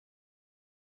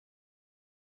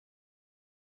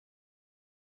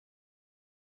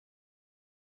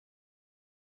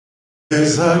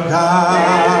is a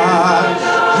God,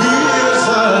 He is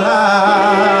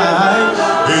alive,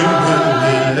 in Him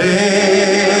we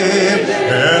live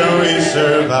and we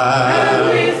survive.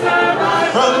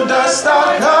 From dust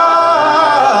our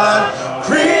God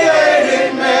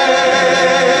created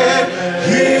man,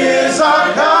 He is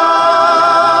our God,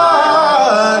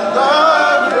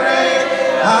 the great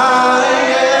I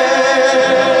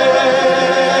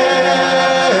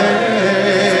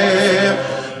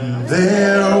am.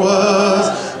 There was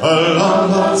a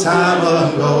long time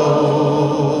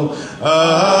ago, a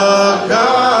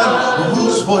God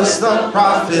whose voice the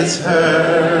prophets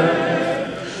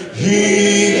heard.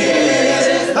 He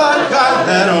is a God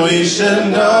that we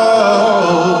should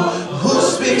know, who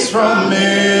speaks from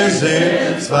His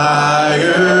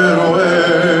inspired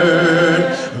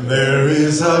word. There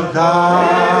is a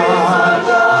God,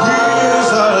 He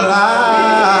is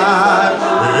alive,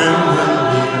 in Him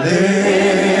we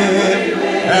live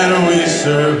and we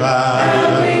survive.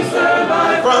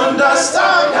 From dust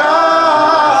our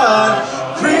God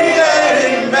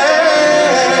created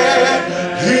man,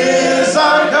 He is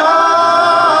our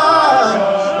God,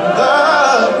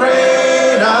 the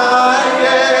great I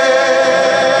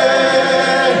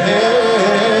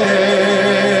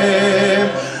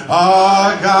am.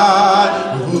 Our God,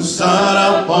 whose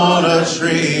Son upon a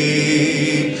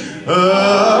tree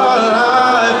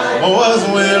alive was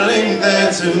willing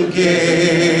there to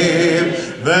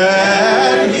give,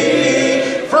 that He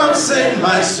from sin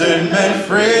might set men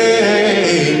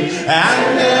free,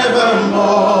 and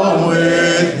nevermore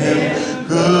with Him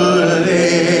could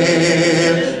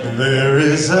live. There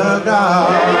is a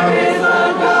God,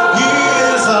 He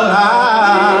is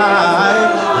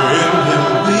alive, in Him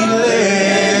we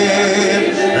live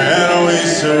and we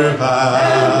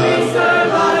survive.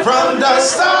 From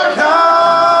dust